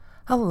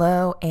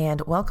Hello, and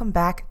welcome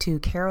back to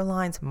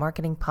Caroline's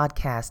Marketing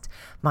Podcast.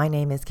 My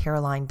name is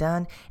Caroline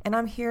Dunn, and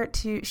I'm here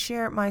to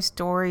share my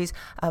stories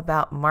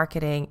about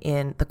marketing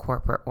in the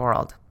corporate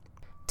world.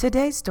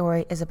 Today's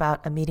story is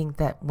about a meeting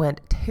that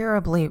went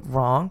terribly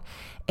wrong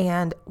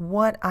and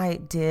what I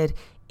did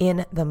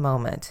in the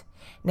moment.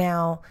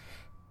 Now,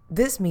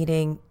 this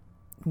meeting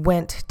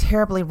went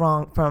terribly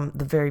wrong from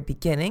the very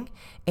beginning,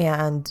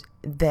 and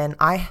then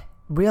I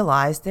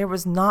realized there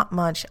was not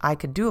much I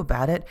could do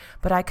about it,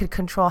 but I could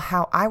control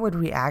how I would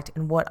react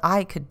and what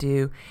I could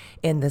do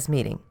in this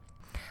meeting.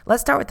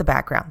 Let's start with the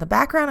background. The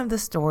background of the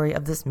story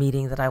of this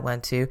meeting that I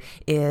went to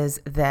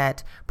is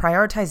that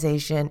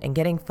prioritization and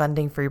getting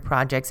funding for your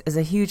projects is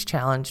a huge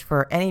challenge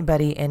for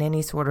anybody in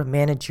any sort of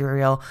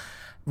managerial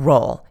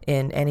role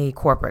in any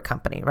corporate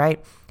company,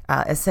 right?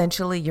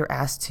 Essentially, you're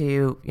asked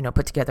to,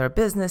 put together a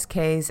business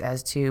case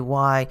as to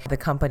why the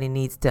company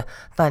needs to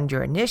fund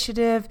your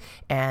initiative,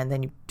 and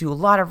then you do a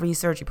lot of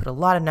research, you put a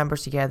lot of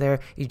numbers together,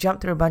 you jump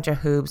through a bunch of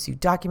hoops, you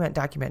document,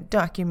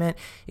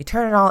 you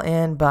turn it all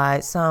in by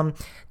some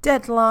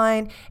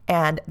deadline,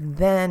 and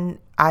then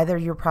either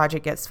your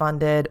project gets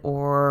funded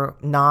or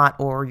not,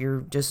 or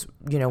you're just,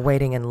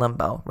 waiting in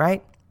limbo,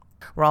 right?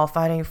 We're all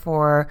fighting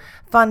for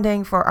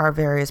funding for our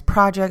various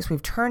projects.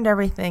 We've turned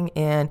everything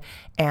in,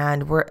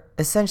 and we're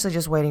essentially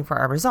just waiting for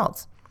our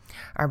results.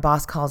 Our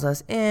boss calls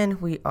us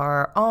in. We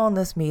are all in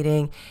this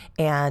meeting,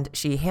 and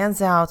she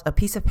hands out a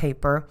piece of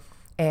paper,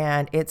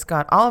 and it's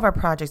got all of our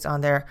projects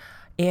on there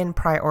in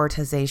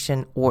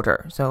prioritization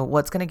order. So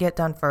what's going to get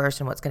done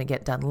first and what's going to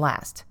get done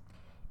last.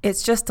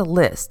 It's just a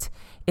list.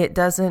 It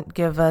doesn't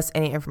give us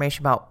any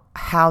information about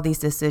how these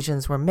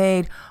decisions were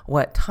made,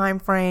 what time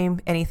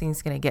frame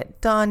anything's going to get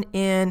done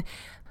in,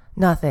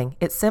 nothing.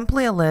 It's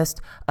simply a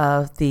list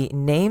of the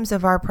names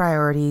of our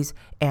priorities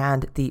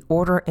and the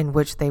order in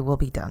which they will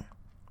be done.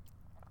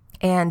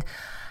 And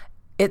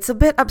it's a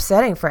bit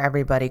upsetting for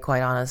everybody,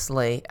 quite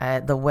honestly.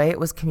 The way it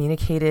was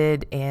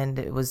communicated, and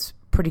it was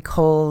pretty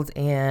cold,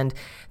 and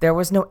there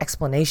was no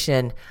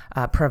explanation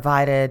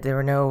provided. There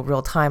were no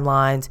real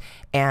timelines.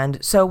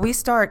 And so we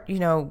start,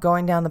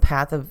 going down the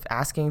path of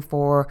asking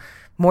for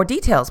more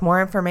details,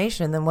 more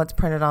information than what's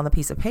printed on the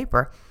piece of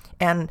paper.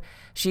 And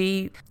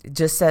she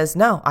just says,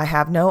 no, I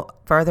have no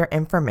further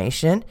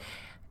information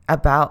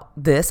about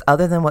this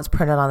other than what's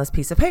printed on this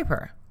piece of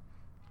paper.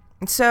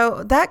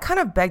 So that kind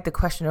of begged the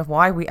question of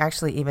why we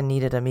actually even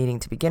needed a meeting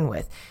to begin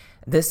with.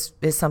 This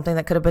is something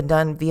that could have been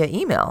done via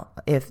email.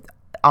 If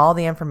all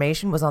the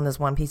information was on this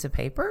one piece of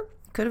paper,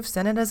 could have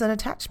sent it as an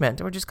attachment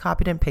or just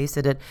copied and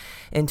pasted it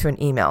into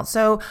an email.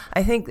 So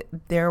I think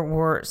there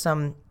were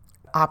some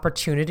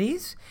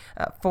opportunities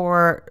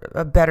for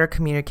a better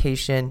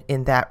communication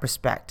in that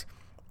respect.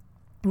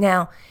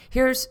 Now,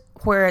 here's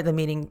where the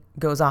meeting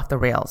goes off the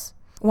rails.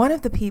 One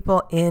of the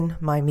people in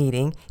my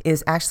meeting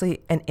is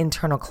actually an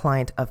internal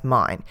client of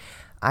mine.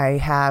 I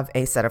have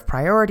a set of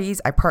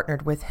priorities. I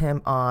partnered with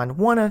him on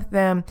one of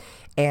them,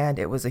 and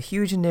it was a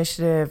huge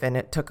initiative, and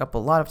it took up a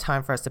lot of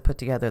time for us to put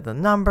together the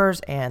numbers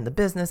and the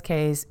business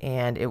case,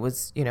 and it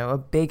was, a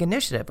big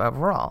initiative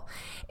overall.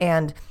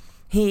 And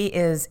he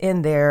is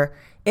in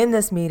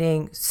this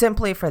meeting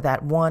simply for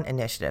that one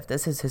initiative.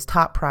 This is his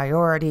top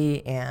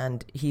priority,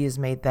 and he has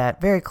made that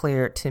very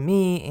clear to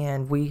me,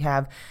 and we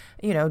have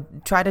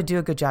try to do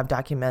a good job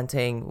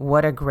documenting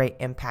what a great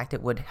impact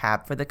it would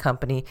have for the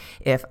company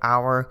if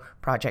our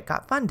project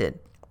got funded.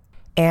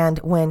 And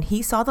when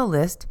he saw the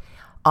list,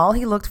 all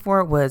he looked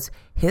for was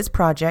his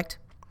project,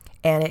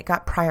 and it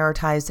got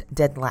prioritized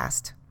dead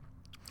last.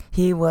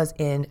 He was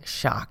in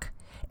shock,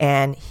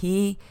 and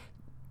he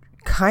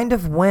kind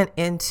of went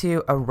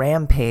into a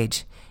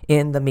rampage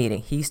in the meeting.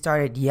 He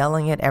started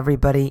yelling at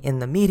everybody in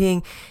the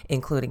meeting,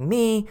 including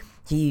me.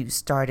 He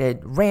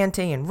started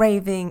ranting and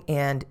raving,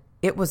 and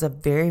it was a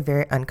very,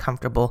 very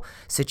uncomfortable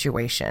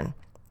situation.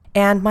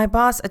 And my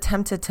boss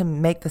attempted to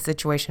make the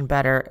situation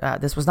better.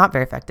 This was not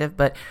very effective,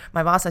 but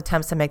my boss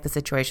attempts to make the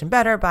situation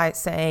better by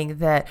saying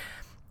that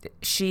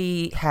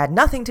she had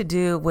nothing to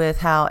do with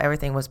how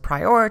everything was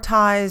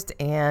prioritized,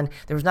 and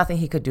there was nothing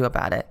he could do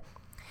about it.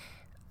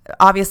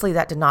 Obviously,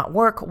 that did not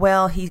work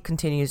well. He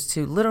continues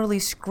to literally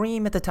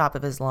scream at the top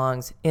of his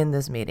lungs in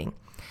this meeting.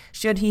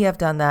 Should he have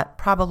done that?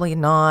 Probably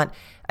not.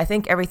 I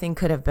think everything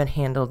could have been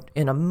handled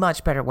in a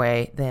much better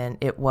way than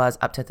it was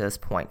up to this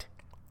point.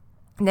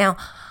 Now,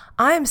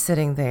 I'm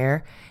sitting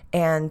there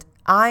and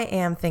I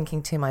am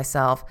thinking to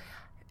myself,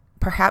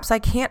 perhaps I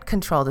can't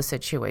control the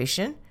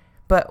situation,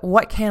 but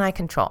what can I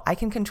control? I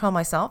can control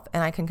myself,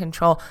 and I can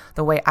control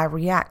the way I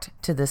react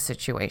to this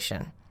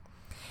situation.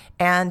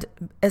 And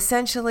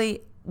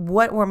essentially,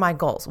 what were my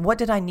goals? What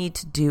did I need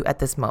to do at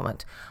this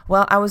moment?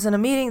 Well, I was in a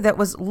meeting that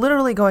was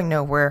literally going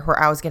nowhere, where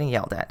I was getting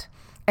yelled at.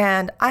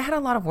 And I had a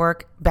lot of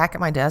work back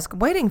at my desk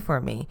waiting for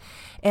me.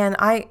 And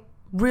I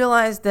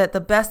realized that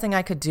the best thing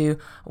I could do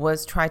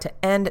was try to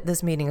end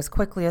this meeting as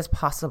quickly as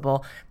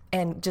possible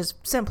and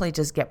just simply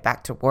get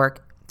back to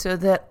work so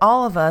that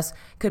all of us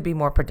could be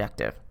more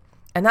productive.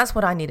 And that's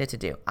what I needed to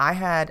do. I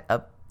had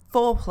a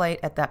full plate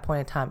at that point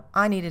in time.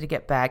 I needed to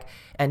get back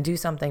and do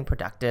something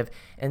productive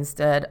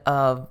instead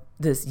of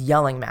this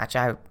yelling match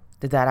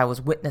that I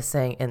was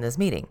witnessing in this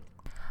meeting.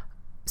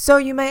 So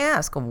you may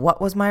ask,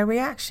 what was my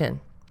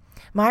reaction?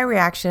 My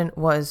reaction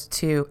was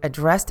to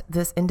address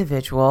this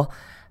individual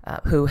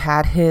who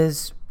had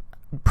his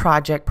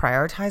project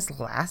prioritized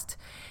last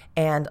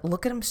and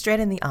look at him straight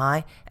in the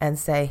eye and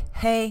say,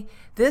 hey,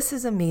 this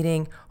is a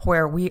meeting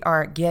where we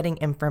are getting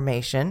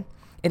information.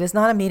 It is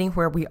not a meeting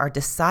where we are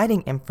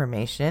deciding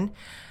information.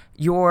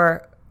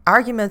 Your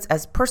arguments,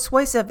 as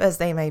persuasive as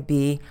they may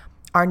be,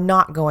 are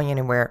not going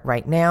anywhere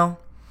right now.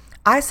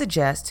 I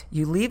suggest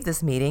you leave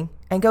this meeting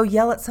and go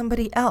yell at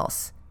somebody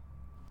else.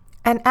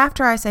 And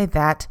after I say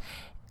that,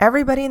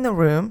 everybody in the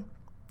room,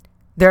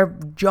 their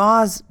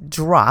jaws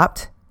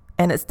dropped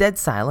and it's dead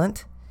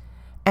silent.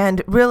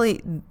 And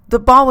really, the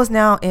ball was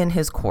now in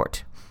his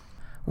court.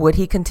 Would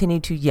he continue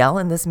to yell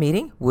in this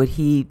meeting? Would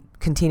he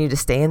continue to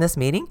stay in this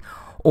meeting?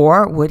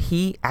 Or would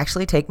he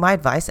actually take my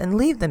advice and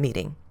leave the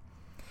meeting?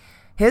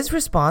 His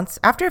response,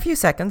 after a few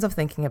seconds of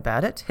thinking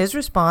about it, his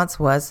response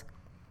was,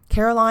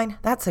 Caroline,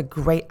 that's a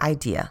great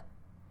idea.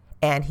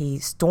 And he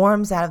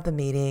storms out of the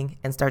meeting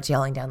and starts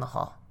yelling down the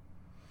hall.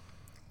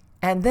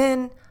 And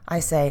then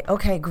I say,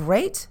 okay,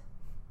 great.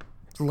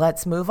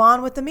 Let's move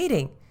on with the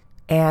meeting.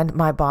 And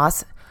my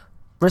boss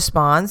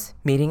responds,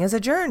 meeting is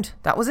adjourned.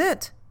 That was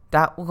it.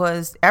 That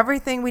was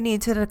everything we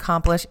needed to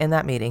accomplish in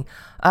that meeting.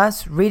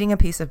 Us reading a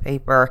piece of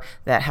paper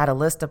that had a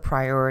list of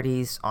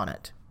priorities on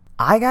it.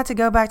 I got to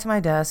go back to my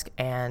desk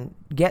and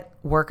get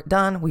work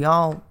done. We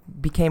all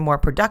became more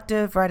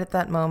productive right at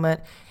that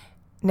moment.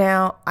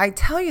 Now, I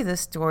tell you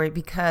this story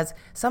because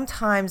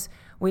sometimes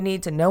we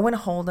need to know when to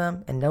hold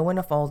them and know when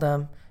to fold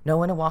them, know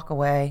when to walk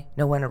away,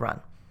 know when to run.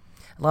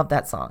 I love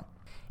that song.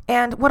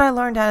 And what I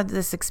learned out of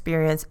this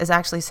experience is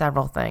actually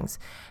several things.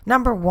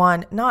 Number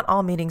one, not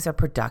all meetings are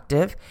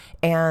productive,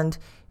 and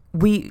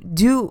we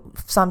do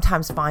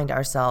sometimes find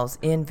ourselves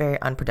in very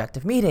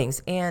unproductive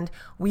meetings, and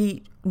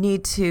we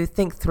need to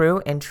think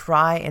through and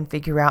try and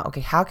figure out,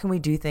 okay, how can we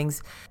do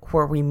things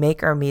where we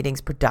make our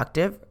meetings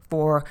productive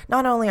for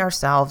not only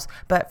ourselves,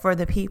 but for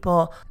the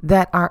people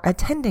that are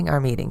attending our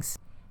meetings.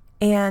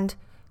 And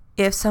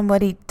if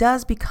somebody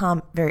does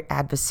become very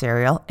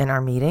adversarial in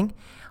our meeting,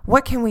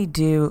 what can we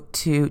do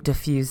to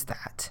diffuse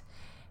that?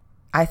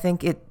 I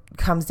think it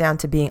comes down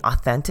to being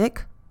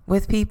authentic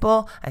with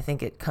people. I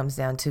think it comes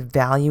down to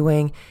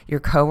valuing your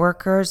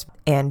coworkers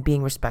and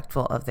being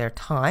respectful of their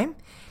time.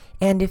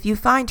 And if you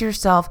find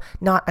yourself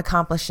not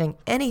accomplishing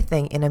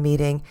anything in a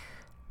meeting,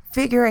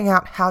 figuring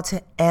out how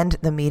to end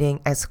the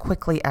meeting as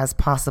quickly as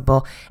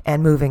possible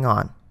and moving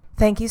on.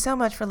 Thank you so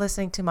much for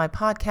listening to my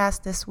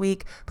podcast this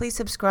week. Please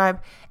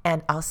subscribe,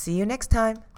 and I'll see you next time.